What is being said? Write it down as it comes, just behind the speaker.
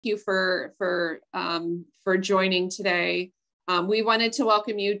you for joining today. We wanted to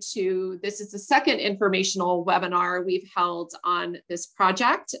welcome you to, this is the second informational webinar we've held on this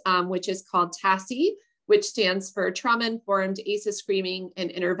project, which is called TASIE, which stands for Trauma-Informed ACEs Screening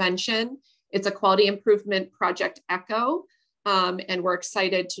and Intervention. It's a quality improvement project ECHO, and we're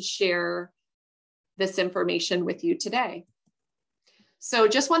excited to share this information with you today. So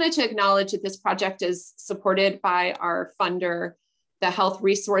just wanted to acknowledge that this project is supported by our funder, the Health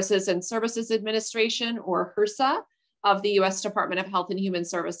Resources and Services Administration, or HRSA, of the U.S. Department of Health and Human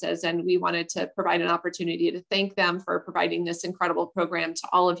Services. And we wanted to provide an opportunity to thank them for providing this incredible program to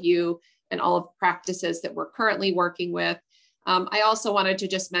all of you and all of the practices that we're currently working with. I also wanted to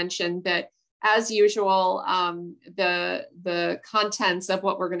just mention that, as usual, the contents of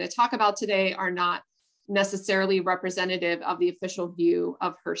what we're going to talk about today are not necessarily representative of the official view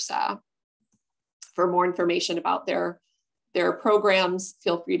of HRSA. For more information about their programs,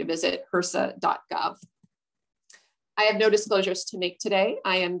 feel free to visit hrsa.gov. I have no disclosures to make today.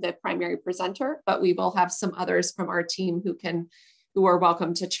 I am the primary presenter, but we will have some others from our team who are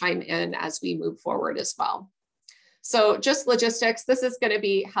welcome to chime in as we move forward as well. So just logistics, this is going to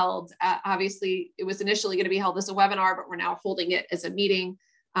be held, obviously it was initially going to be held as a webinar, but we're now holding it as a meeting.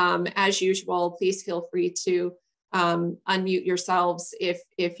 As usual, please feel free to unmute yourselves if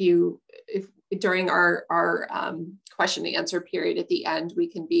during our question and answer period at the end, we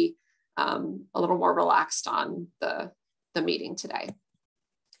can be a little more relaxed on the meeting today.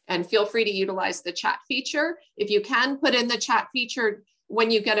 And feel free to utilize the chat feature. If you can put in the chat feature when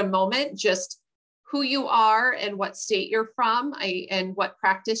you get a moment, just who you are and what state you're from and what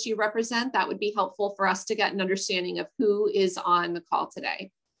practice you represent, that would be helpful for us to get an understanding of who is on the call today.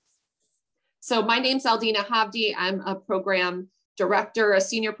 So my name's Aldina Havdi. I'm a program director, a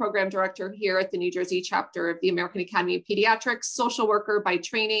senior program director here at the New Jersey chapter of the American Academy of Pediatrics, social worker by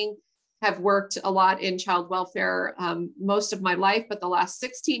training, have worked a lot in child welfare most of my life, but the last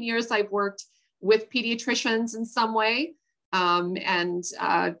 16 years I've worked with pediatricians in some way, and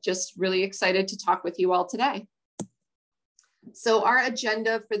just really excited to talk with you all today. So our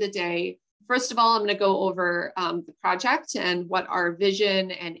agenda for the day, first of all, I'm going to go over the project and what our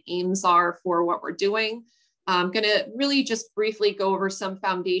vision and aims are for what we're doing. I'm going to really just briefly go over some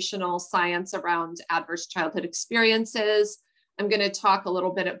foundational science around adverse childhood experiences. I'm going to talk a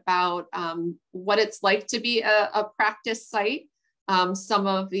little bit about what it's like to be a practice site, some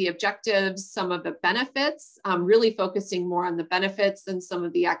of the objectives, some of the benefits, really focusing more on the benefits than some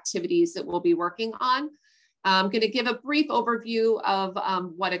of the activities that we'll be working on. I'm going to give a brief overview of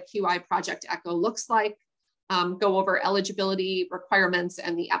what a QI project ECHO looks like, go over eligibility requirements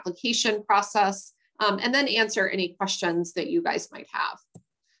and the application process, and then answer any questions that you guys might have.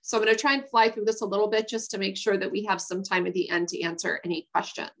 So I'm going to try and fly through this a little bit just to make sure that we have some time at the end to answer any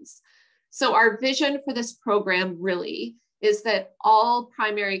questions. So our vision for this program really is that all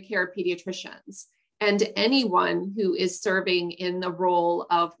primary care pediatricians and anyone who is serving in the role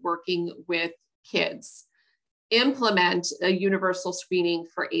of working with kids implement a universal screening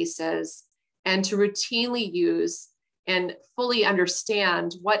for ACEs and to routinely use and fully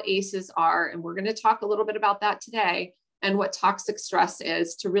understand what ACEs are. And we're going to talk a little bit about that today, and what toxic stress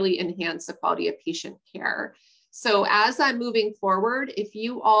is, to really enhance the quality of patient care. So as I'm moving forward, if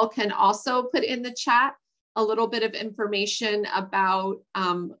you all can also put in the chat a little bit of information about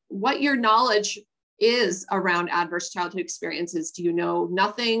what your knowledge is around adverse childhood experiences. Do you know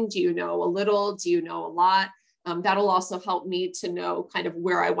nothing? Do you know a little? Do you know a lot? That'll also help me to know kind of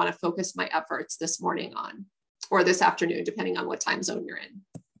where I want to focus my efforts this morning on, or this afternoon, depending on what time zone you're in.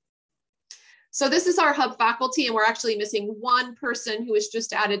 So this is our hub faculty, and we're actually missing one person who was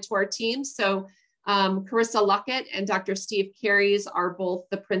just added to our team. So Carissa Luckett and Dr. Steve Carries are both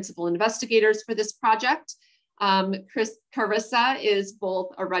the principal investigators for this project. Carissa is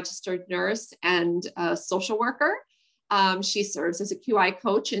both a registered nurse and a social worker. She serves as a QI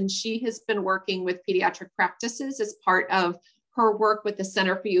coach, and she has been working with pediatric practices as part of her work with the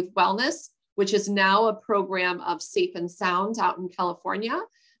Center for Youth Wellness, which is now a program of Safe and Sound out in California.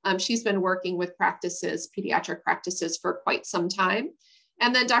 She's been working with practices, pediatric practices, for quite some time.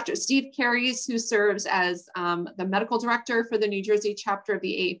 And then Dr. Steve Carries, who serves as the medical director for the New Jersey chapter of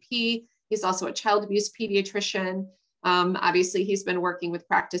the AAP. He's also a child abuse pediatrician. Obviously, he's been working with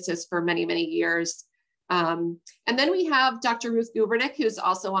practices for many, many years. And then we have Dr. Ruth Gubernick, who's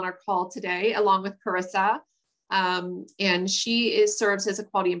also on our call today, along with Carissa. And she serves as a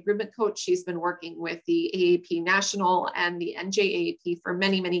quality improvement coach. She's been working with the AAP National and the NJAAP for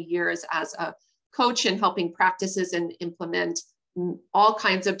many, many years as a coach and helping practices and implement all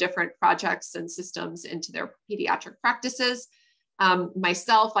kinds of different projects and systems into their pediatric practices.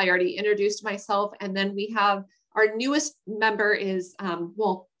 Myself, I already introduced myself. And then we have our newest member is,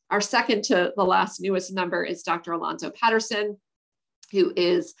 our second to the last newest member is Dr. Alonzo Patterson, who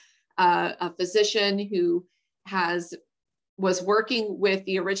is a physician who was working with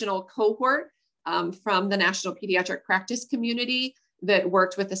the original cohort from the National Pediatric Practice Community that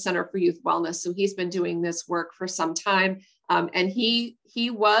worked with the Center for Youth Wellness. So he's been doing this work for some time. And he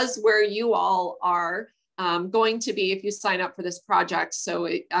was where you all are going to be if you sign up for this project. So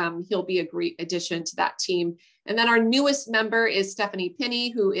he'll be a great addition to that team. And then our newest member is Stephanie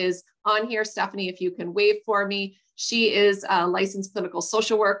Pinney, who is on here. Stephanie, if you can wave for me. She is a licensed clinical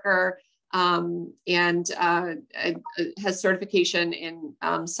social worker and has certification in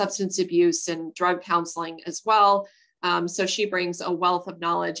substance abuse and drug counseling as well. So she brings a wealth of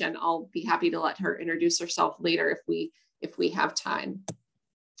knowledge, and I'll be happy to let her introduce herself later if we have time.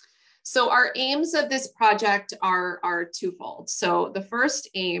 So our aims of this project are twofold. So the first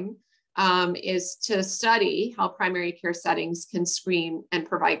aim is to study how primary care settings can screen and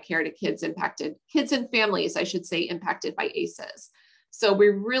provide care to kids and families, I should say, impacted by ACEs. So we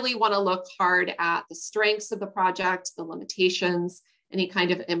really want to look hard at the strengths of the project, the limitations, any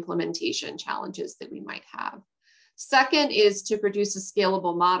kind of implementation challenges that we might have. Second is to produce a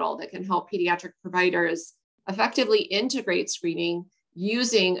scalable model that can help pediatric providers effectively integrate screening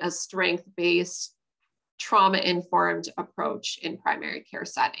using a strength-based, trauma-informed approach in primary care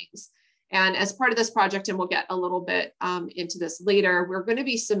settings. And as part of this project, and we'll get a little bit into this later, we're going to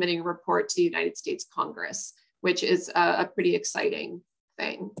be submitting a report to the United States Congress, which is a pretty exciting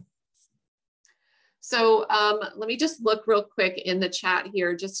thing. So let me just look real quick in the chat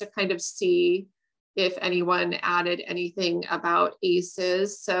here just to kind of see if anyone added anything about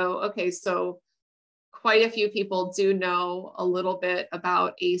ACEs. So, okay, so quite a few people do know a little bit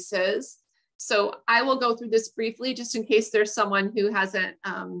about ACEs. So I will go through this briefly just in case there's someone who hasn't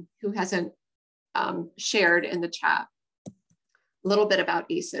shared in the chat. A little bit about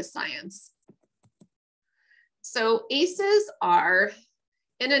ACEs science. So ACEs are,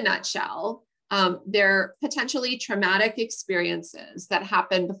 in a nutshell, they're potentially traumatic experiences that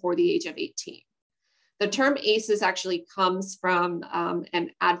happen before the age of 18. The term ACEs actually comes from an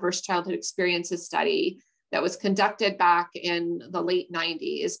adverse childhood experiences study that was conducted back in the late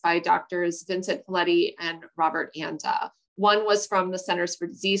 90s by doctors Vincent Felitti and Robert Anda. One was from the Centers for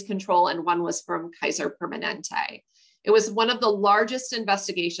Disease Control and one was from Kaiser Permanente. It was one of the largest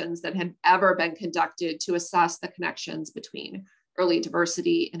investigations that had ever been conducted to assess the connections between early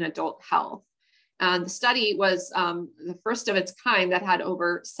diversity and adult health. And the study was the first of its kind that had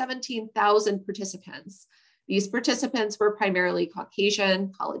over 17,000 participants. These participants were primarily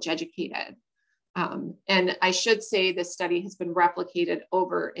Caucasian, college educated. And I should say this study has been replicated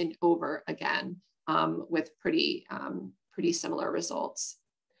over and over again with pretty similar results.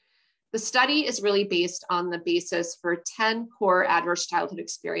 The study is really based on the basis for 10 core adverse childhood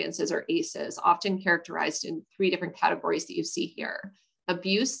experiences, or ACEs, often characterized in 3 different categories that you see here: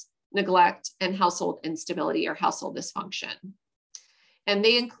 abuse, neglect, and household instability or household dysfunction. And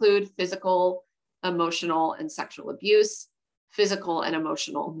they include physical, emotional, and sexual abuse, physical and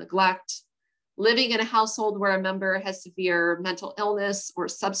emotional neglect, living in a household where a member has severe mental illness or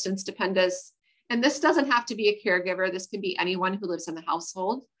substance dependence. And this doesn't have to be a caregiver. This can be anyone who lives in the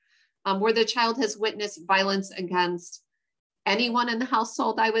household, where the child has witnessed violence against anyone in the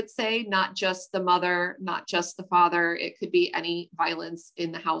household, I would say, not just the mother, not just the father. It could be any violence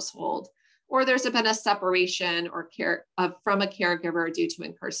in the household. Or there's been a separation or from a caregiver due to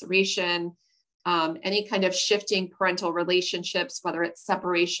incarceration, any kind of shifting parental relationships, whether it's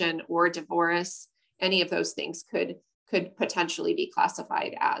separation or divorce. Any of those things could potentially be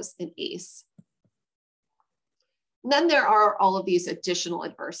classified as an ACE. And then there are all of these additional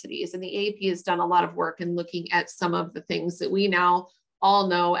adversities, and the AAP has done a lot of work in looking at some of the things that we now all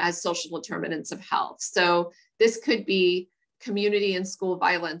know as social determinants of health. So this could be community and school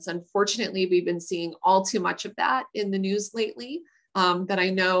violence. Unfortunately, we've been seeing all too much of that in the news lately that I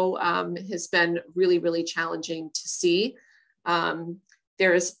know has been really, really challenging to see.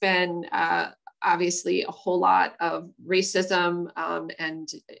 There's been obviously a whole lot of racism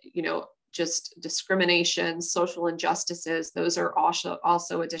and, just discrimination, social injustices. Those are also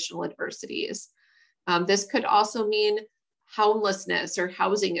additional adversities. This could also mean homelessness or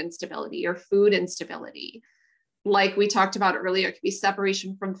housing instability or food instability. Like we talked about earlier, it could be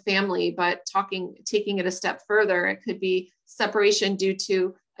separation from family, but taking it a step further, it could be separation due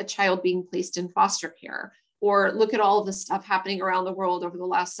to a child being placed in foster care. Or look at all of the stuff happening around the world over the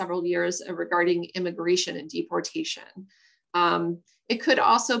last several years regarding immigration and deportation. It could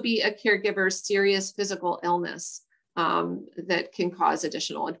also be a caregiver's serious physical illness, that can cause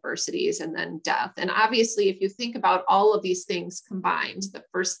additional adversities and then death. And obviously, if you think about all of these things combined,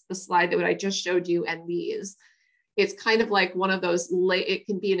 the slide that I just showed you and these, it's kind of like one of those, it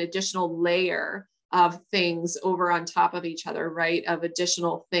can be an additional layer of things over on top of each other, right? Of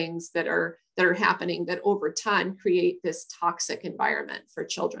additional things that are happening that over time create this toxic environment for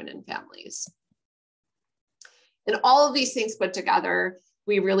children and families. And all of these things put together,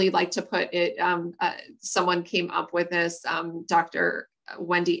 we really like to put it, someone came up with this, Dr.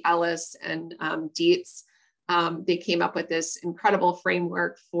 Wendy Ellis and Dietz. They came up with this incredible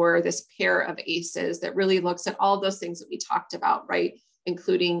framework for this pair of ACEs that really looks at all those things that we talked about, right?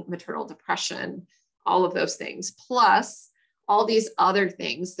 Including maternal depression, all of those things, plus all these other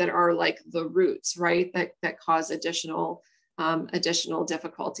things that are like the roots, right? That cause additional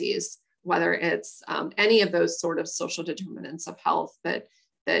difficulties, whether it's any of those sort of social determinants of health that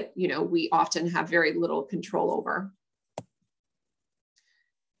we often have very little control over.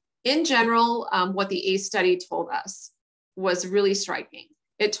 In general, what the ACE study told us was really striking.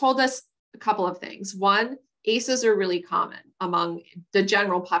 It told us a couple of things. One, ACEs are really common among the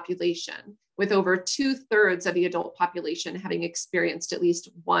general population, with over 2/3 of the adult population having experienced at least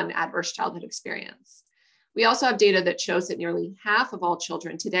one adverse childhood experience. We also have data that shows that nearly half of all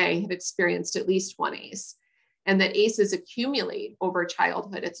children today have experienced at least one ACE, and that ACEs accumulate over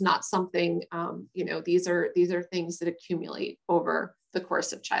childhood. It's not something, these are things that accumulate over the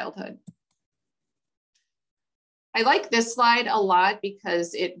course of childhood. I like this slide a lot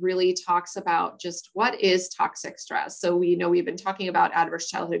because it really talks about just what is toxic stress. So we've been talking about adverse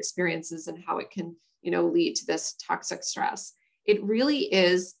childhood experiences and how it can, lead to this toxic stress. It really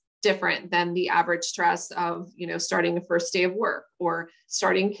is different than the average stress of, starting the first day of work or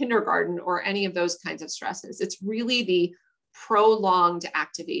starting kindergarten or any of those kinds of stresses. It's really the prolonged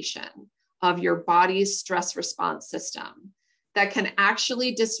activation of your body's stress response system that can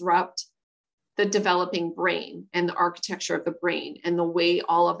actually disrupt the developing brain and the architecture of the brain and the way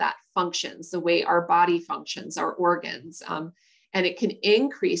all of that functions, the way our body functions, our organs, and it can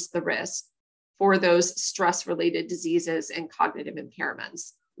increase the risk for those stress-related diseases and cognitive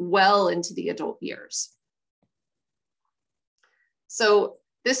impairments well into the adult years. So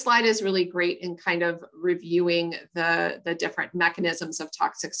this slide is really great in kind of reviewing the different mechanisms of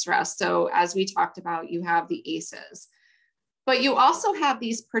toxic stress. So as we talked about, you have the ACEs. But you also have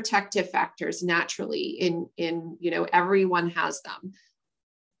these protective factors naturally in everyone has them.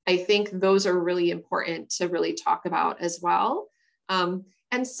 I think those are really important to really talk about as well. And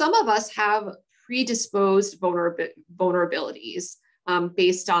some of us have predisposed vulnerabilities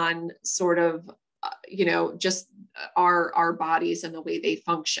based on sort of, just our bodies and the way they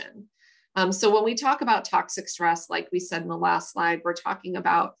function. So when we talk about toxic stress, like we said in the last slide, we're talking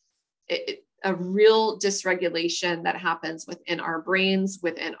about a real dysregulation that happens within our brains,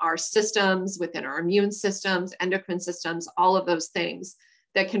 within our systems, within our immune systems, endocrine systems, all of those things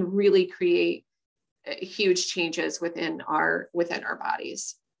that can really create huge changes within our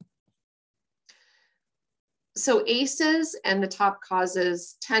bodies. So ACEs and the top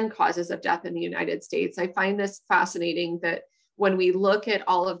causes, 10 causes of death in the United States. I find this fascinating that when we look at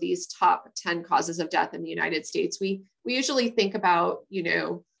all of these top 10 causes of death in the United States, we usually think about,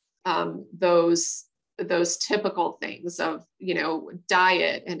 those typical things of,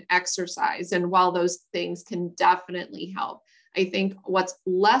 diet and exercise. And while those things can definitely help, I think what's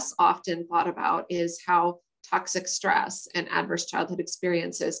less often thought about is how toxic stress and adverse childhood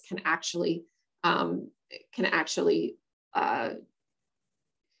experiences can actually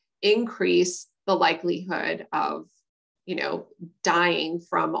increase the likelihood of, dying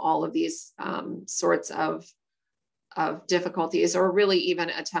from all of these sorts of difficulties, or really even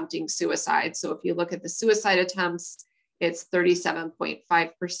attempting suicide. So if you look at the suicide attempts, it's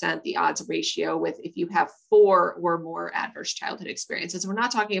 37.5%, the odds ratio with if you have 4 or more adverse childhood experiences. We're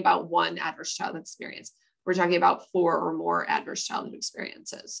not talking about one adverse childhood experience. We're talking about 4 or more adverse childhood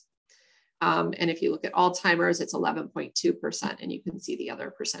experiences. And if you look at Alzheimer's, it's 11.2%, and you can see the other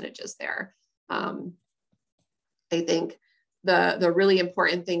percentages there. I think the really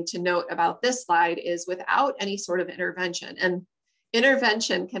important thing to note about this slide is without any sort of intervention, and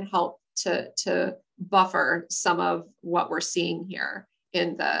intervention can help to buffer some of what we're seeing here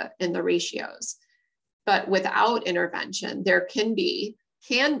in the ratios. But without intervention, there can be,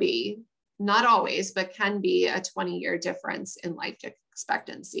 not always, but can be a 20-year difference in life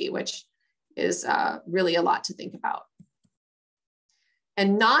expectancy, which is really a lot to think about.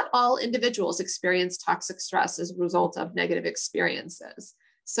 And not all individuals experience toxic stress as a result of negative experiences.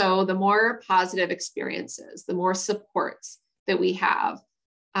 So the more positive experiences, the more supports that we have,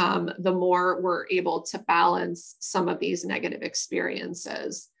 the more we're able to balance some of these negative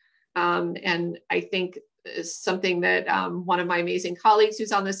experiences. And I think is something that one of my amazing colleagues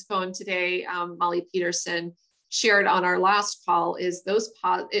who's on this phone today, Molly Peterson, shared on our last call is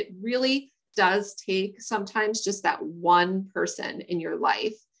it really does take sometimes just that one person in your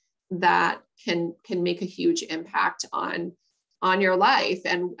life that can make a huge impact on your life,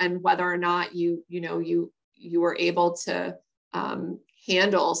 and whether or not you were able to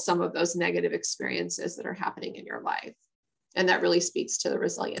handle some of those negative experiences that are happening in your life. And that really speaks to the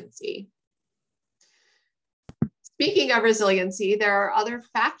resiliency. Speaking of resiliency, there are other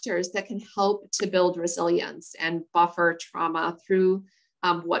factors that can help to build resilience and buffer trauma through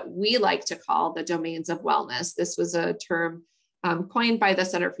what we like to call the domains of wellness. This was a term coined by the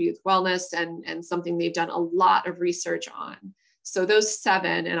Center for Youth Wellness and something they've done a lot of research on. So those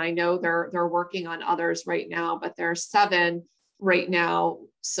 7, and I know they're working on others right now, but there are 7 right now: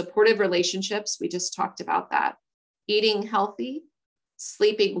 supportive relationships, we just talked about that, eating healthy,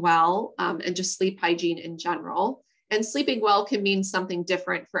 sleeping well, and just sleep hygiene in general. And sleeping well can mean something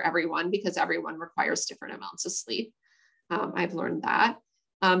different for everyone because everyone requires different amounts of sleep. I've learned that.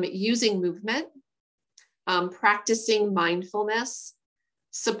 Using movement, practicing mindfulness,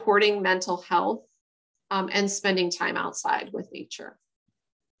 supporting mental health, and spending time outside with nature.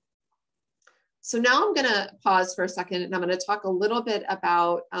 So now I'm going to pause for a second, and I'm going to talk a little bit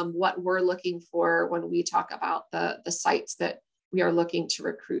about what we're looking for when we talk about the sites that we are looking to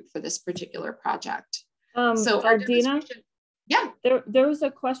recruit for this particular project. So our Dina, yeah, there was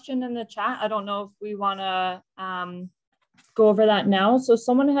a question in the chat. I don't know if we want to go over that now. So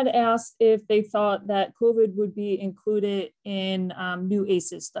someone had asked if they thought that COVID would be included in new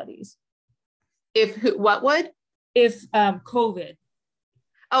ACEs studies. What would? If COVID.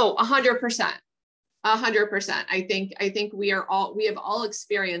 Oh, 100%. 100%. I think we have all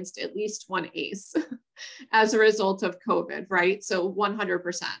experienced at least one ACE as a result of COVID, right? So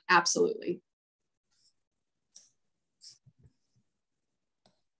 100%, absolutely.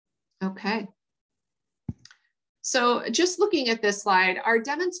 Okay. So just looking at this slide, our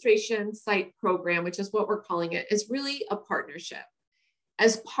demonstration site program, which is what we're calling it, is really a partnership.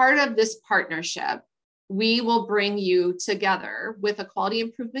 As part of this partnership, we will bring you together with a quality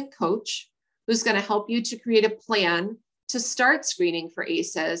improvement coach who's going to help you to create a plan to start screening for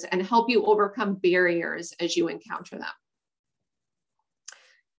ACEs and help you overcome barriers as you encounter them.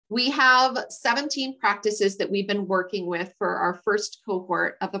 We have 17 practices that we've been working with for our first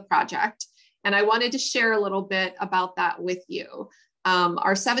cohort of the project, and I wanted to share a little bit about that with you.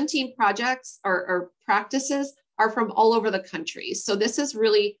 Our 17 projects or practices are from all over the country. So this is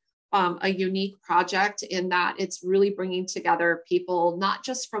really a unique project in that it's really bringing together people, not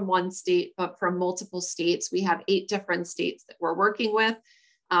just from one state, but from multiple states. We have 8 different states that we're working with,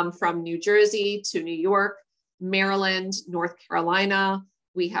 from New Jersey to New York, Maryland, North Carolina.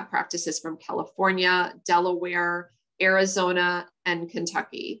 We have practices from California, Delaware, Arizona, and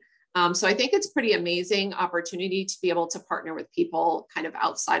Kentucky. So I think it's a pretty amazing opportunity to be able to partner with people kind of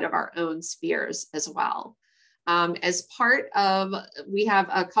outside of our own spheres as well. As part of, we have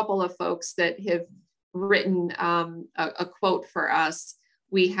a couple of folks that have written a quote for us.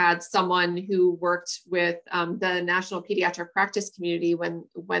 We had someone who worked with the National Pediatric Practice Community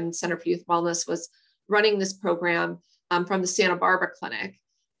when Center for Youth Wellness was running this program from the Santa Barbara Clinic.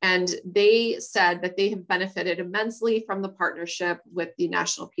 And they said that they have benefited immensely from the partnership with the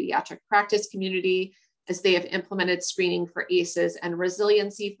National Pediatric Practice Community as they have implemented screening for ACEs and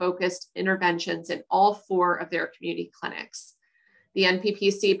resiliency-focused interventions in all 4 of their community clinics. The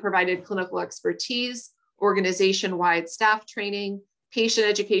NPPC provided clinical expertise, organization-wide staff training, patient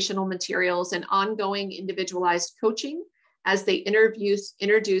educational materials, and ongoing individualized coaching as they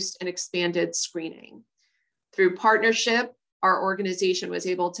introduced and expanded screening. Through partnership, our organization was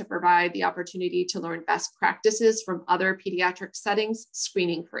able to provide the opportunity to learn best practices from other pediatric settings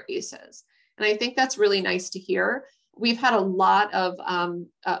screening for ACEs. And I think that's really nice to hear. We've had a lot of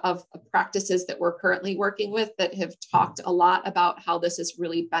practices that we're currently working with that have talked a lot about how this has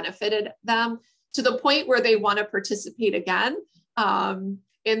really benefited them to the point where they want to participate again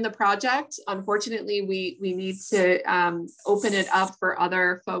in the project. Unfortunately, we need to open it up for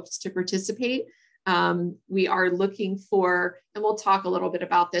other folks to participate. We are looking for, and we'll talk a little bit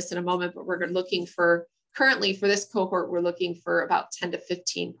about this in a moment, but we're looking for, currently for this cohort, we're looking for about 10 to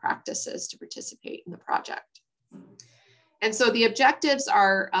 15 practices to participate in the project. And so the objectives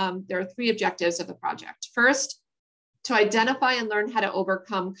are, there are 3 objectives of the project. First, to identify and learn how to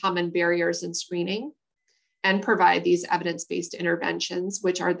overcome common barriers in screening and provide these evidence-based interventions,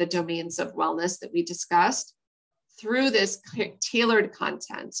 which are the domains of wellness that we discussed. through this tailored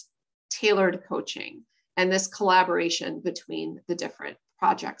content, tailored coaching, and this collaboration between the different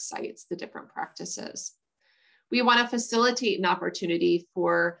project sites, the different practices. We want to facilitate an opportunity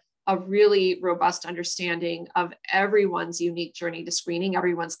for a really robust understanding of everyone's unique journey to screening.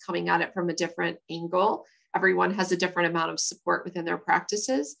 Everyone's coming at it from a different angle. Everyone has a different amount of support within their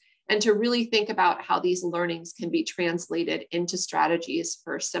practices, and to really think about how these learnings can be translated into strategies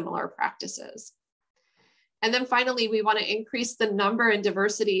for similar practices. And then finally, we want to increase the number and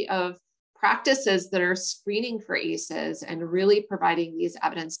diversity of practices that are screening for ACEs and really providing these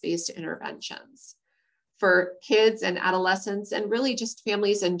evidence-based interventions for kids and adolescents, and really just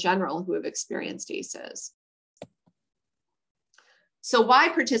families in general who have experienced ACEs. So why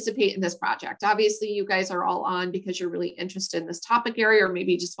participate in this project? Obviously, you guys are all on because you're really interested in this topic area, or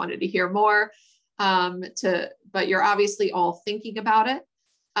maybe just wanted to hear more, but you're obviously all thinking about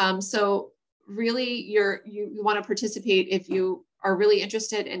it. So really, you want to participate if you are really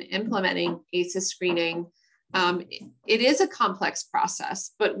interested in implementing ACEs screening. It is a complex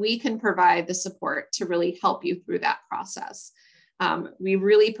process, but we can provide the support to really help you through that process. We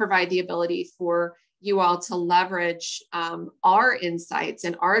really provide the ability for you all to leverage our insights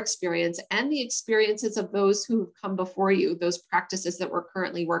and our experience and the experiences of those who have come before you, those practices that we're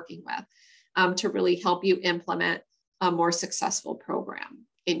currently working with, to really help you implement a more successful program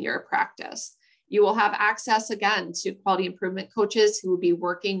in your practice. You will have access, again, to quality improvement coaches who will be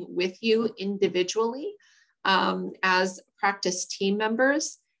working with you individually as practice team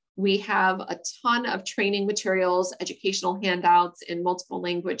members. We have a ton of training materials, educational handouts in multiple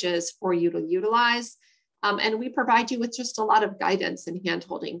languages for you to utilize. And we provide you with just a lot of guidance and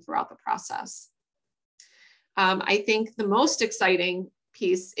handholding throughout the process. I think the most exciting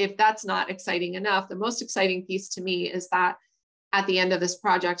piece, if that's not exciting enough, the most exciting piece to me is that at the end of this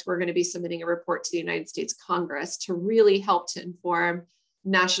project, we're going to be submitting a report to the United States Congress to really help to inform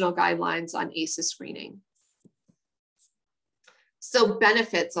national guidelines on ACEs screening. So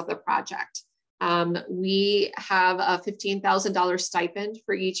benefits of the project. We have a $15,000 stipend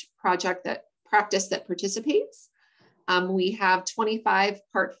for each practice that participates. We have 25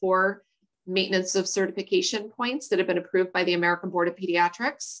 Part 4 maintenance of certification points that have been approved by the American Board of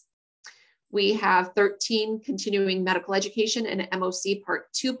Pediatrics. We have 13 continuing medical education and MOC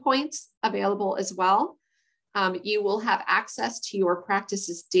Part 2 points available as well. You will have access to your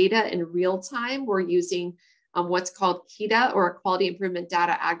practice's data in real time. We're using what's called KIDA, or a Quality Improvement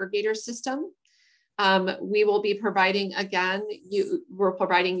Data Aggregator System. We will be providing, again, we're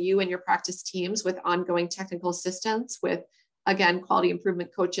providing you and your practice teams with ongoing technical assistance with, again, quality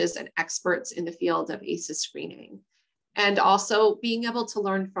improvement coaches and experts in the field of ACEs screening. And also being able to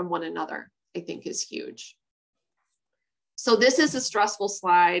learn from one another, I think, is huge. So this is a stressful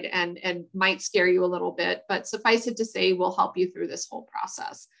slide and might scare you a little bit, but suffice it to say, we'll help you through this whole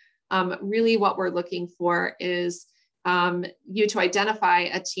process. Really what we're looking for is you to identify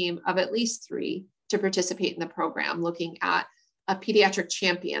a team of at least 3 to participate in the program, looking at a pediatric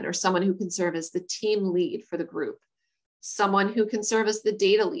champion or someone who can serve as the team lead for the group, someone who can serve as the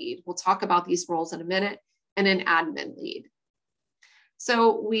data lead. We'll talk about these roles in a minute, and an admin lead.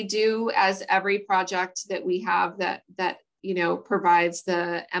 So we do, as every project that we have that provides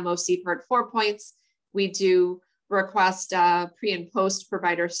the MOC Part 4 points, we do request a pre and post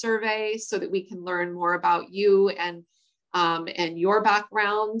provider survey so that we can learn more about you and your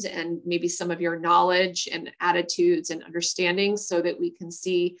background and maybe some of your knowledge and attitudes and understandings, so that we can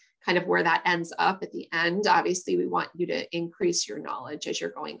see kind of where that ends up at the end. Obviously, we want you to increase your knowledge as you're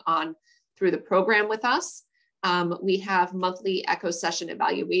going on through the program with us. We have monthly echo session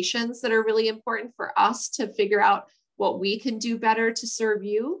evaluations that are really important for us to figure out what we can do better to serve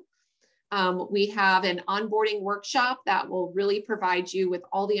you. We have an onboarding workshop that will really provide you with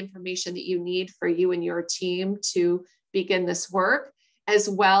all the information that you need for you and your team to begin this work, as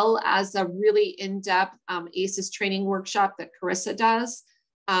well as a really in-depth ACEs training workshop that Carissa does.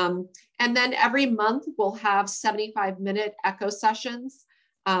 And then every month we'll have 75-minute echo sessions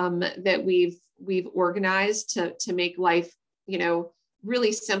that we've organized to make life,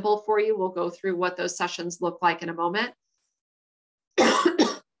 really simple for you. We'll go through what those sessions look like in a moment.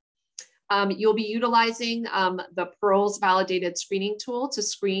 You'll be utilizing the PEARLS validated screening tool to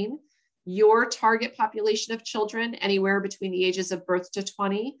screen your target population of children anywhere between the ages of birth to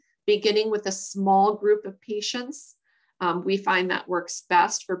 20, beginning with a small group of patients. We find that works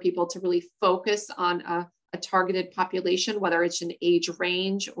best for people to really focus on a targeted population, whether it's an age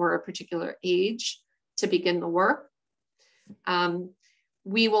range or a particular age, to begin the work.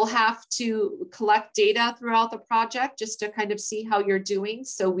 We will have to collect data throughout the project just to kind of see how you're doing.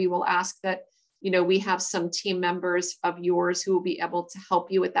 So we will ask that we have some team members of yours who will be able to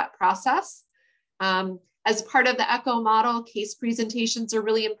help you with that process. As part of the ECHO model, case presentations are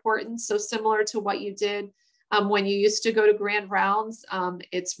really important. So similar to what you did when you used to go to grand rounds,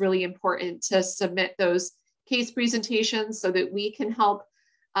 it's really important to submit those case presentations so that we can help,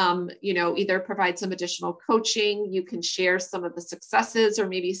 either provide some additional coaching. You can share some of the successes or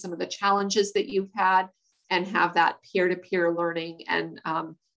maybe some of the challenges that you've had, and have that peer-to-peer learning and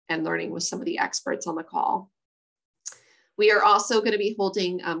learning with some of the experts on the call. We are also going to be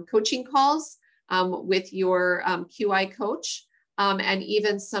holding coaching calls with your QI coach, and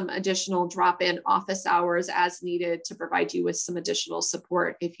even some additional drop-in office hours as needed to provide you with some additional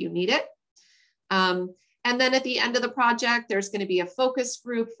support if you need it. And then at the end of the project, there's going to be a focus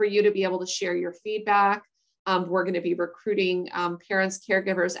group for you to be able to share your feedback. We're going to be recruiting parents,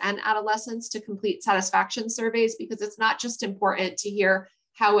 caregivers, and adolescents to complete satisfaction surveys, because it's not just important to hear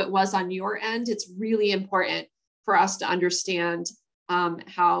how it was on your end. It's really important for us to understand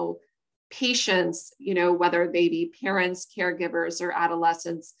how patients, whether they be parents, caregivers, or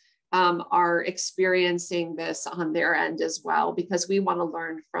adolescents, are experiencing this on their end as well, because we want to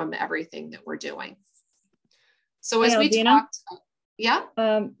learn from everything that we're doing. So as we talked,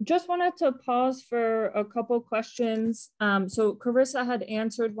 just wanted to pause for a couple questions. So Carissa had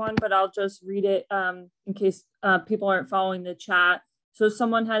answered one, but I'll just read it in case people aren't following the chat. So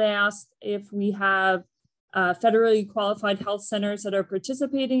someone had asked if we have federally qualified health centers that are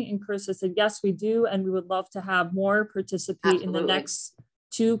participating, and Carissa said, yes, we do. And we would love to have more participate in the next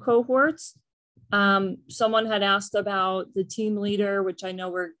 2 cohorts. Someone had asked about the team leader, which I know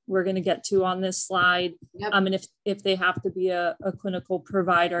we're going to get to on this slide. Yep. And if they have to be a clinical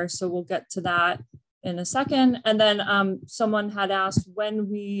provider. So we'll get to that in a second. And then someone had asked when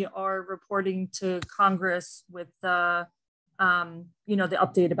we are reporting to Congress with the, the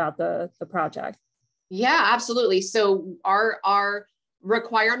update about the project. Yeah, absolutely. So our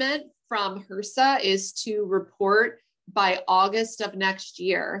requirement from HRSA is to report by August of next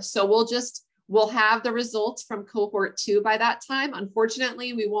year. So we'll have the results from cohort 2 by that time.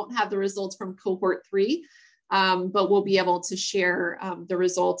 Unfortunately, we won't have the results from cohort 3, but we'll be able to share the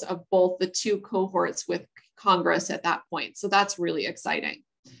results of both the 2 cohorts with Congress at that point. So that's really exciting.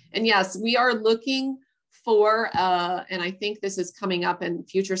 And yes, we are looking for, and I think this is coming up in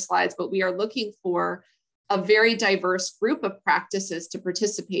future slides, but we are looking for a very diverse group of practices to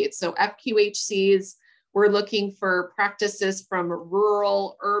participate. So FQHCs, we're looking for practices from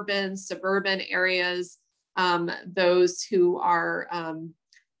rural, urban, suburban areas, those who are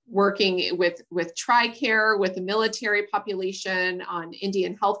working with TRICARE, with the military population on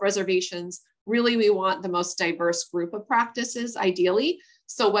Indian health reservations. Really, we want the most diverse group of practices, ideally.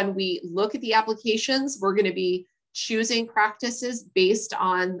 So when we look at the applications, we're going to be choosing practices based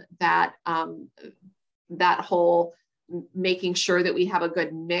on that, that whole, making sure that we have a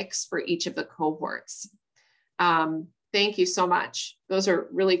good mix for each of the cohorts. Thank you so much. Those are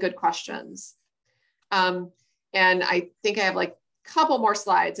really good questions. And I think I have like a couple more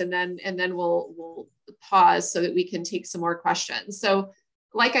slides, and then we'll pause so that we can take some more questions. So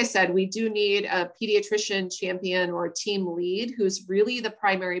like I said, we do need a pediatrician champion or a team lead who's really the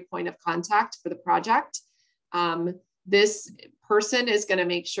primary point of contact for the project. This person is going to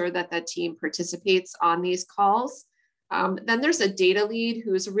make sure that the team participates on these calls. Then there's a data lead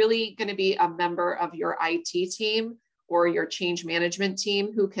who's really going to be a member of your IT team or your change management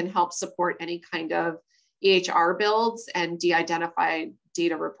team, who can help support any kind of EHR builds and de-identified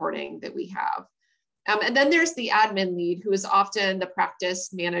data reporting that we have. And then there's the admin lead, who is often the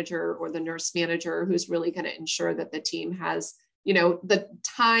practice manager or the nurse manager, who's really going to ensure that the team has, the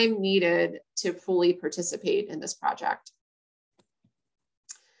time needed to fully participate in this project.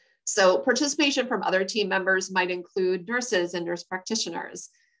 So participation from other team members might include nurses and nurse practitioners.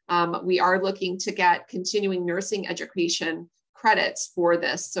 We are looking to get continuing nursing education credits for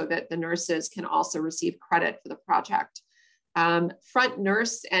this so that the nurses can also receive credit for the project. Front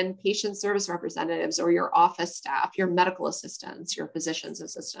nurse and patient service representatives, or your office staff, your medical assistants, your physician's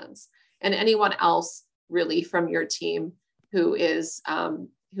assistants, and anyone else really from your team who is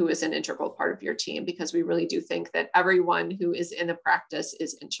an integral part of your team, because we really do think that everyone who is in the practice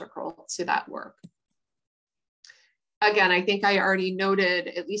is integral to that work. Again, I think I already noted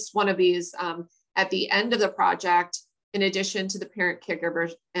at least one of these at the end of the project. In addition to the parent,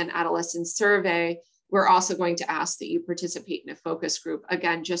 caregiver, and adolescent survey, we're also going to ask that you participate in a focus group,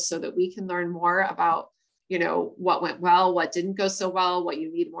 again, just so that we can learn more about, what went well, what didn't go so well, what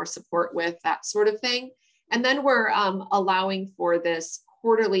you need more support with, that sort of thing. And then we're allowing for this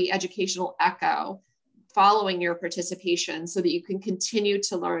quarterly educational echo following your participation so that you can continue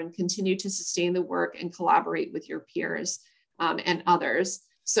to learn, continue to sustain the work, and collaborate with your peers and others.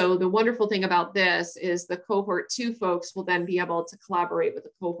 So the wonderful thing about this is the Cohort 2 folks will then be able to collaborate with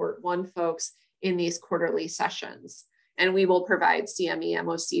the Cohort 1 folks in these quarterly sessions. And we will provide CME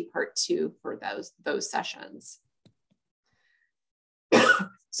MOC Part 2 for those sessions.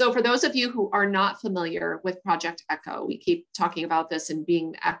 So for those of you who are not familiar with Project ECHO, we keep talking about this and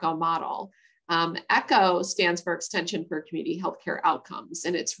being the ECHO model. ECHO stands for Extension for Community Healthcare Outcomes,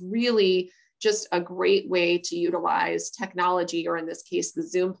 and it's really just a great way to utilize technology, or in this case, the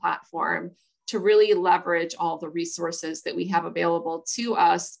Zoom platform, to really leverage all the resources that we have available to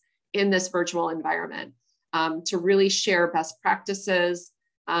us in this virtual environment, to really share best practices,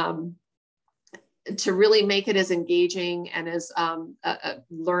 to really make it as engaging and as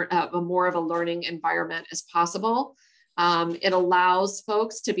more of a learning environment as possible. It allows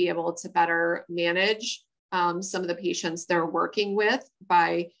folks to be able to better manage some of the patients they're working with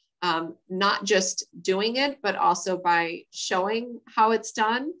by not just doing it, but also by showing how it's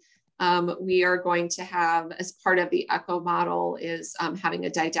done. We are going to have, as part of the ECHO model, is having a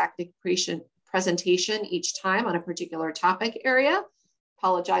didactic presentation each time on a particular topic area.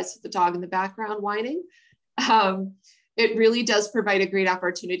 Apologize for the dog in the background whining. It really does provide a great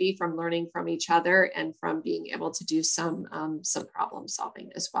opportunity from learning from each other and from being able to do some problem solving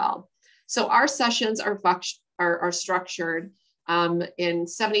as well. So our sessions are structured in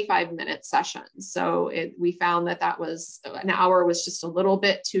 75-minute sessions. So we found that was an hour was just a little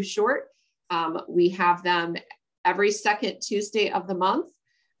bit too short. We have them every second Tuesday of the month.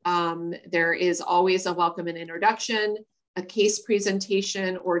 There is always a welcome and introduction, a case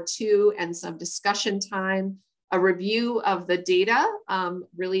presentation or two, and some discussion time, a review of the data,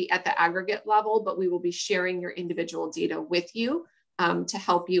 really at the aggregate level, but we will be sharing your individual data with you to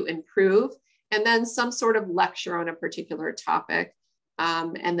help you improve, and then some sort of lecture on a particular topic,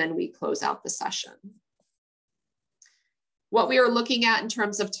 and then we close out the session. What we are looking at in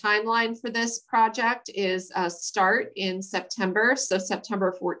terms of timeline for this project is a start in September. So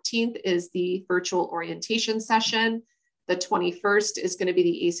September 14th is the virtual orientation session. The 21st is going to be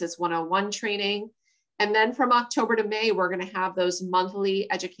the ACES 101 training. And then from October to May, we're going to have those monthly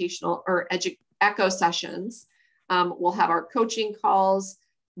educational or ECHO sessions. We'll have our coaching calls.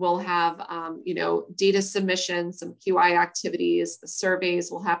 We'll have, data submission, some QI activities. The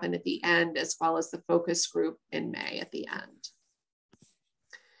surveys will happen at the end, as well as the focus group in May at the end.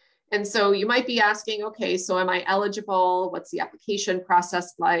 And so you might be asking, okay, so am I eligible? What's the application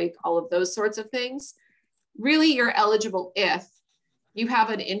process like? All of those sorts of things. Really, you're eligible if you have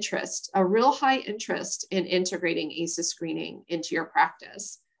an interest, a real high interest in integrating ACEs screening into your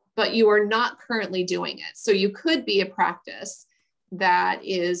practice, but you are not currently doing it. So you could be a practice that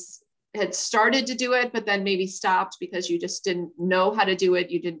had started to do it, but then maybe stopped because you just didn't know how to do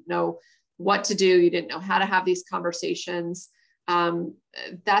it. You didn't know what to do. You didn't know how to have these conversations.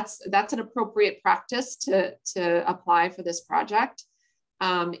 That's an appropriate practice to apply for this project.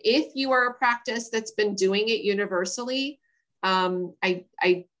 If you are a practice that's been doing it universally,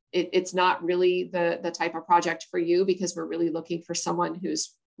 it's not really the type of project for you, because we're really looking for someone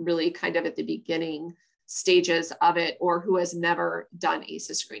who's really kind of at the beginning stages of it, or who has never done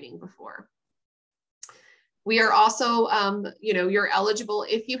ACEs screening before. We are also, you're eligible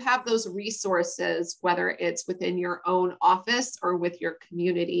if you have those resources, whether it's within your own office or with your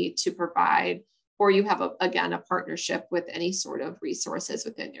community to provide, or you have, again, a partnership with any sort of resources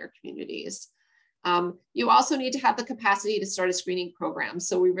within your communities. You also need to have the capacity to start a screening program.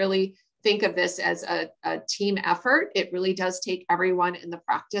 So we really think of this as a team effort. It really does take everyone in the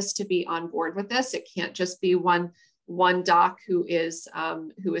practice to be on board with this. It can't just be one doc who is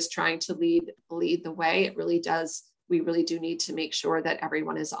trying to lead the way. It really does. We really do need to make sure that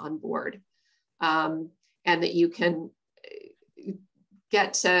everyone is on board, and that you can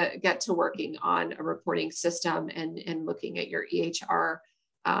get to working on a reporting system and looking at your EHR,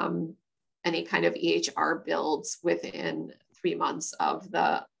 any kind of EHR builds within 3 months of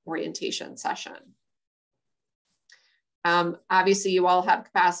the orientation session. Obviously, you all have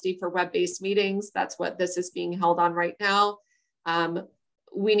capacity for web-based meetings. That's what this is being held on right now.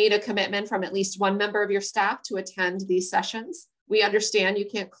 We need a commitment from at least one member of your staff to attend these sessions. We understand you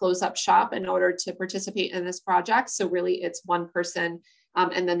can't close up shop in order to participate in this project. So really it's one person,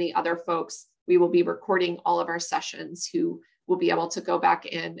 and then the other folks, we will be recording all of our sessions, who will be able to go back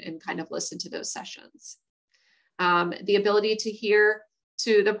in and kind of listen to those sessions. The ability to adhere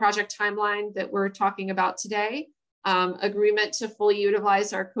to the project timeline that we're talking about today, agreement to fully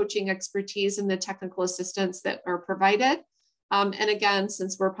utilize our coaching expertise and the technical assistance that are provided, And again,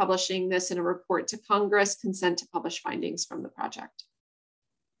 since we're publishing this in a report to Congress, consent to publish findings from the project.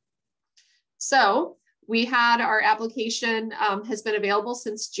 So we had our application has been available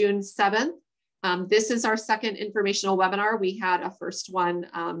since June 7th. This is our second informational webinar. We had a first one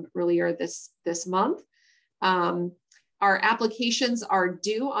earlier this month. Our applications are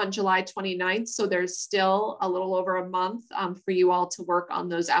due on July 29th, so there's still a little over a month for you all to work on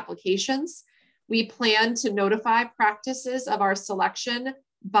those applications. We plan to notify practices of our selection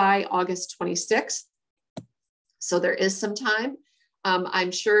by August 26th. So there is some time.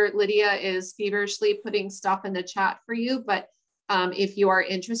 I'm sure Lydia is feverishly putting stuff in the chat for you, but if you are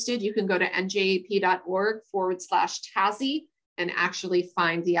interested, you can go to njaap.org/TASIE and actually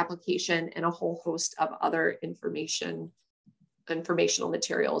find the application and a whole host of other informational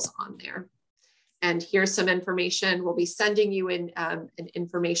materials on there. And here's some information. We'll be sending you an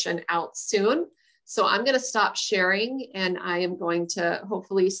information out soon. So I'm going to stop sharing and I am going to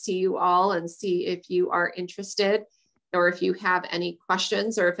hopefully see you all and see if you are interested or if you have any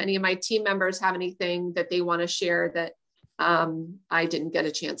questions or if any of my team members have anything that they want to share that I didn't get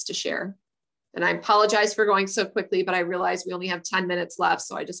a chance to share. And I apologize for going so quickly, but I realized we only have 10 minutes left.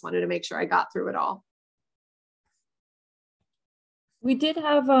 So I just wanted to make sure I got through it all. We did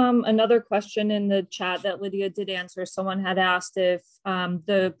have another question in the chat that Lydia did answer. Someone had asked if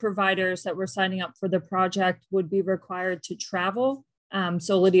the providers that were signing up for the project would be required to travel.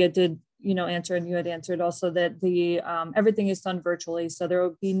 So Lydia did, answer, and you had answered also that the everything is done virtually, so there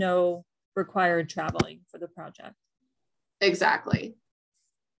will be no required traveling for the project. Exactly,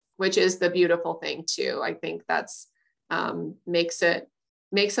 which is the beautiful thing too. I think that's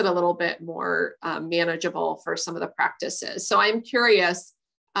makes it a little bit more manageable for some of the practices. So I'm curious,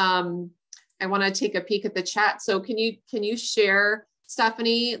 I want to take a peek at the chat. So can you share,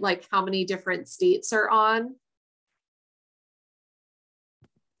 Stephanie, like how many different states are on?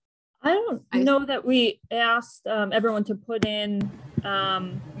 I don't know that we asked everyone to put in,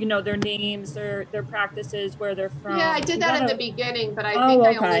 their names, their practices, where they're from. Yeah, I did that at the beginning, but I think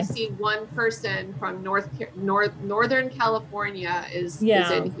I only see one person from Northern California is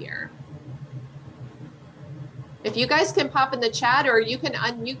in here. If you guys can pop in the chat, or you can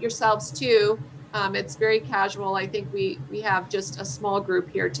unmute yourselves too. It's very casual. I think we have just a small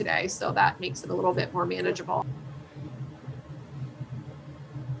group here today, so that makes it a little bit more manageable.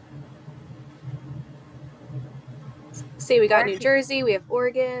 See, we got New Jersey, we have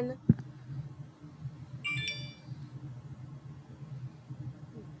Oregon.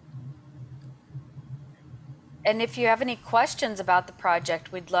 And if you have any questions about the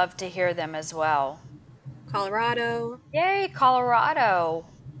project, we'd love to hear them as well. Colorado. Yay, Colorado.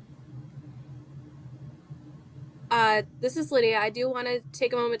 This is Lydia. I do want to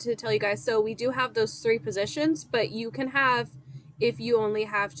take a moment to tell you guys, so we do have those 3 positions, but you can have, if you only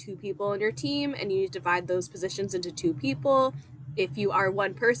have 2 people on your team and you divide those positions into 2 people, if you are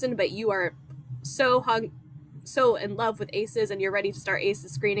 1 person, but you are so in love with ACEs and you're ready to start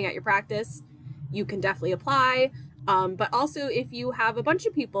ACEs screening at your practice, you can definitely apply. But also if you have a bunch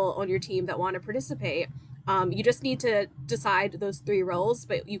of people on your team that want to participate, you just need to decide those 3 roles,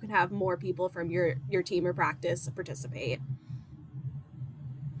 but you can have more people from your team or practice participate.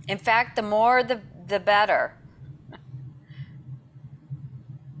 In fact, the more, the better.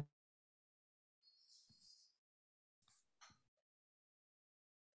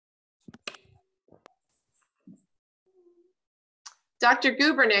 Dr.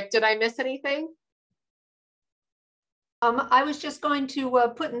 Gubernick, did I miss anything? I was just going to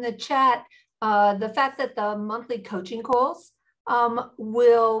put in the chat the fact that the monthly coaching calls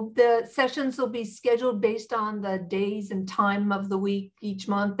the sessions will be scheduled based on the days and time of the week each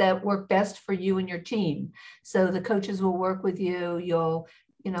month that work best for you and your team. So the coaches will work with you. You'll,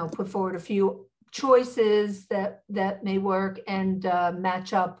 put forward a few choices that may work and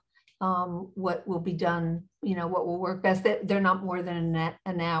match up what will be done, what will work best. They're not more than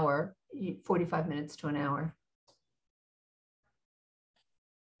an hour, 45 minutes to an hour.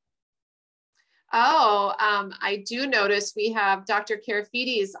 Oh, I do notice we have Dr.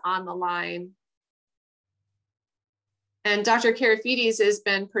 Karafides on the line. And Dr. Karafides has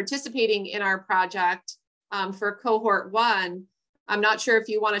been participating in our project for Cohort 1. I'm not sure if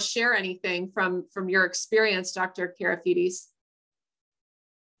you want to share anything from your experience, Dr. Karafides.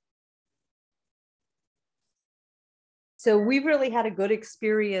 So we really had a good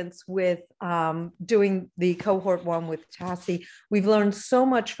experience with doing the Cohort 1 with TASIE. We've learned so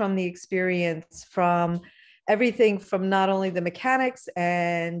much from the experience, from everything from not only the mechanics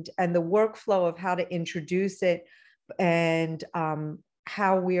and the workflow of how to introduce it and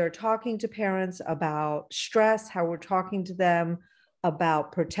how we are talking to parents about stress, how we're talking to them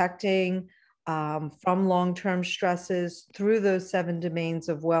about protecting from long-term stresses through those 7 domains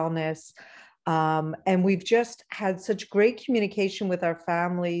of wellness. And we've just had such great communication with our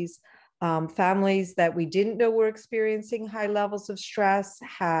families. Families that we didn't know were experiencing high levels of stress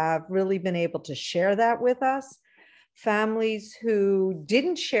have really been able to share that with us. Families who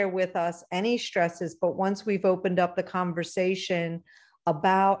didn't share with us any stresses, but once we've opened up the conversation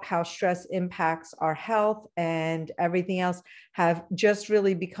about how stress impacts our health and everything else, have just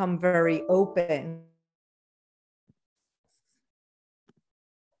really become very open.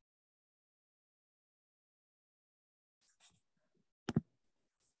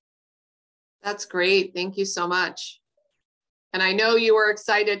 That's great. Thank you so much. And I know you were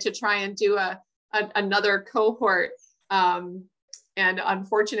excited to try and do another cohort. And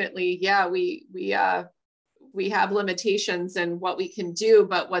unfortunately, yeah, we have limitations in what we can do,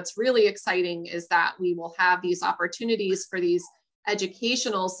 but what's really exciting is that we will have these opportunities for these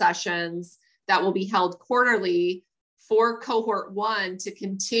educational sessions that will be held quarterly for cohort 1 to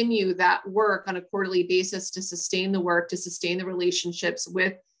continue that work on a quarterly basis, to sustain the work, to sustain the relationships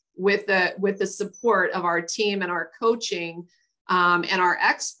with the support of our team and our coaching and our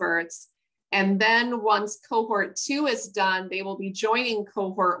experts. And then once cohort 2 is done, they will be joining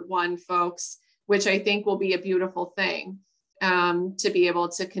cohort 1 folks, which I think will be a beautiful thing, to be able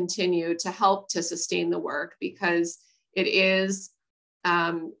to continue to help to sustain the work, because it is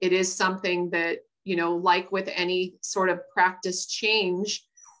something that, you know, like with any sort of practice change,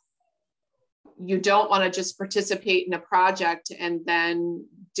 you don't want to just participate in a project and then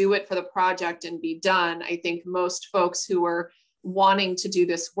do it for the project and be done. I think most folks who are wanting to do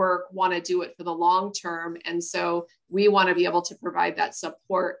this work want to do it for the long term. And so we want to be able to provide that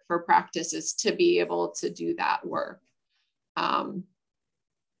support for practices to be able to do that work.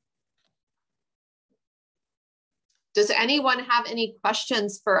 Does anyone have any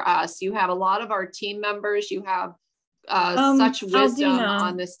questions for us? You have a lot of our team members. You have such wisdom Aldina,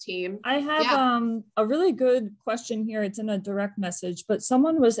 on this team. I have a really good question here. It's in a direct message, but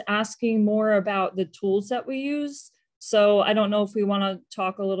someone was asking more about the tools that we use. So I don't know if we want to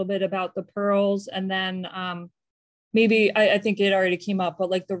talk a little bit about the pearls, and then maybe I think it already came up,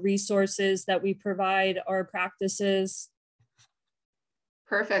 but like the resources that we provide our practices.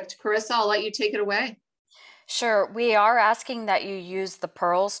 Perfect. Carissa, I'll let you take it away. Sure. We are asking that you use the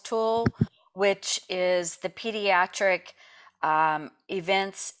Pearls tool, which is the pediatric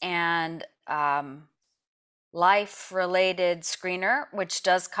events and life-related screener, which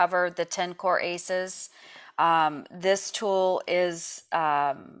does cover the 10 core ACEs. This tool is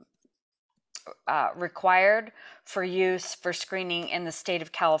required for use for screening in the state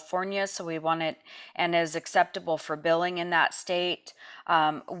of California, so we want it, and is acceptable for billing in that state.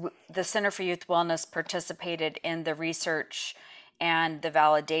 The Center for Youth Wellness participated in the research and the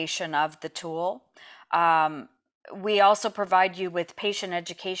validation of the tool. We also provide you with patient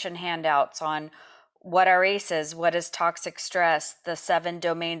education handouts on what are ACEs, what is toxic stress, the 7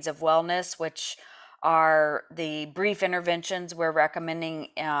 domains of wellness, which are the brief interventions we're recommending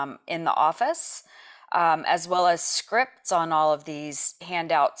in the office, as well as scripts on all of these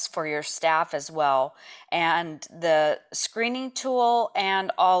handouts for your staff as well. And the screening tool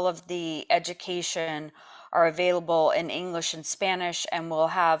and all of the education are available in English and Spanish, and we'll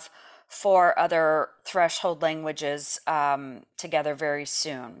have 4 other threshold languages together very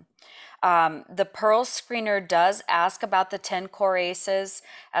soon. The Pearl screener does ask about the 10 core ACEs,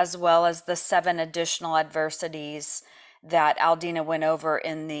 as well as the 7 additional adversities that Aldina went over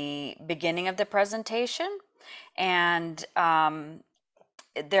in the beginning of the presentation. And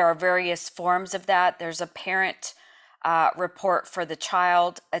there are various forms of that. There's a parent report for the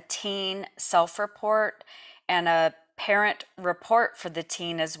child, a teen self-report, and a parent report for the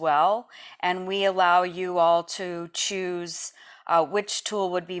teen as well. And we allow you all to choose which tool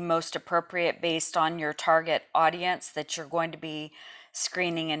would be most appropriate based on your target audience that you're going to be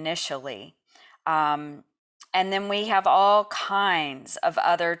screening initially. And then we have all kinds of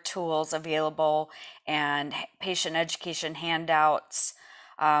other tools available, and patient education handouts,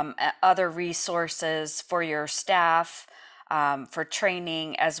 other resources for your staff, for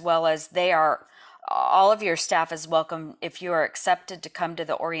training, as well as all of your staff is welcome if you are accepted to come to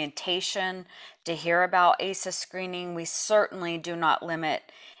the orientation to hear about ACEs screening. We certainly do not limit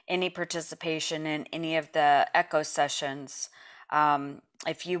any participation in any of the echo sessions.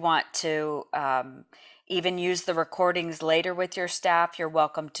 If you want to even use the recordings later with your staff, you're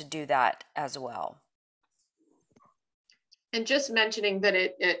welcome to do that as well. And just mentioning that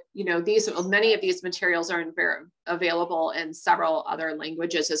many of these materials are available in several other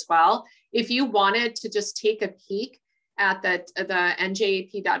languages as well. If you wanted to just take a peek at the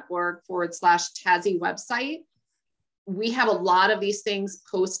njaap.org/TASIE website, we have a lot of these things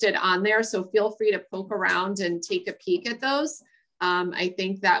posted on there. So feel free to poke around and take a peek at those. I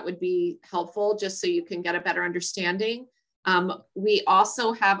think that would be helpful just so you can get a better understanding. We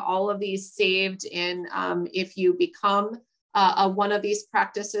also have all of these saved in, if you become one of these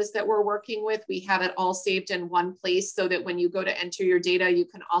practices that we're working with, we have it all saved in one place so that when you go to enter your data, you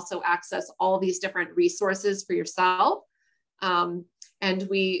can also access all these different resources for yourself. And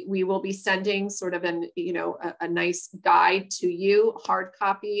we will be sending sort of a nice guide to you, hard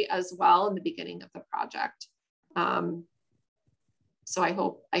copy as well in the beginning of the project. So I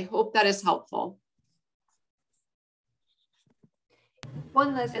hope that is helpful.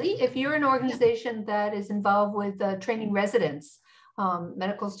 One last thing, if you're an organization that is involved with training residents,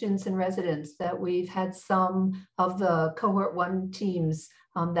 medical students and residents, that we've had some of the Cohort 1 teams,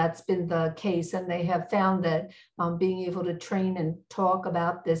 that's been the case, and they have found that being able to train and talk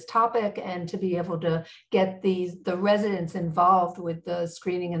about this topic and to be able to get the residents involved with the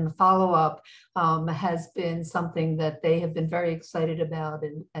screening and the follow-up has been something that they have been very excited about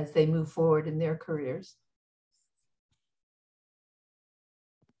and as they move forward in their careers.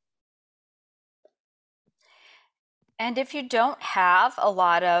 And if you don't have a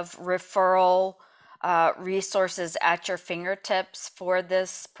lot of referral resources at your fingertips for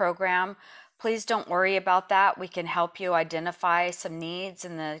this program, please don't worry about that. We can help you identify some needs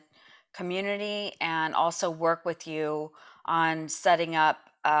in the community and also work with you on setting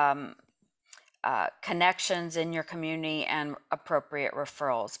up connections in your community and appropriate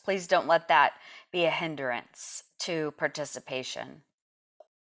referrals. Please don't let that be a hindrance to participation.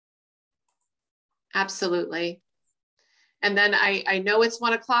 Absolutely. And then I know it's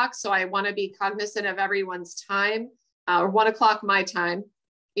 1 o'clock, so I want to be cognizant of everyone's time, or 1 o'clock my time,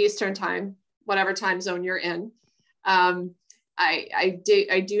 Eastern time, whatever time zone you're in. I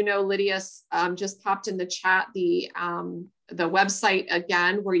do know Lydia just popped in the chat the website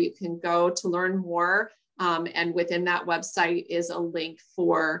again, where you can go to learn more. And within that website is a link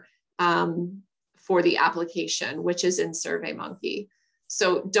for the application, which is in SurveyMonkey.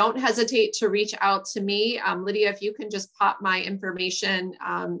 So don't hesitate to reach out to me. Lydia, if you can just pop my information,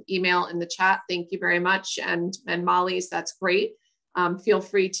 email in the chat, thank you very much. And Molly's, that's great. Feel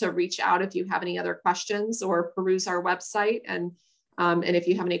free to reach out if you have any other questions or peruse our website. And if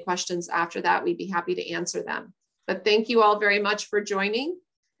you have any questions after that, we'd be happy to answer them. But thank you all very much for joining.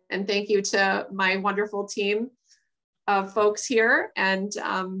 And thank you to my wonderful team of folks here. And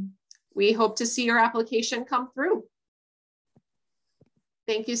we hope to see your application come through.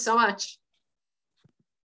 Thank you so much.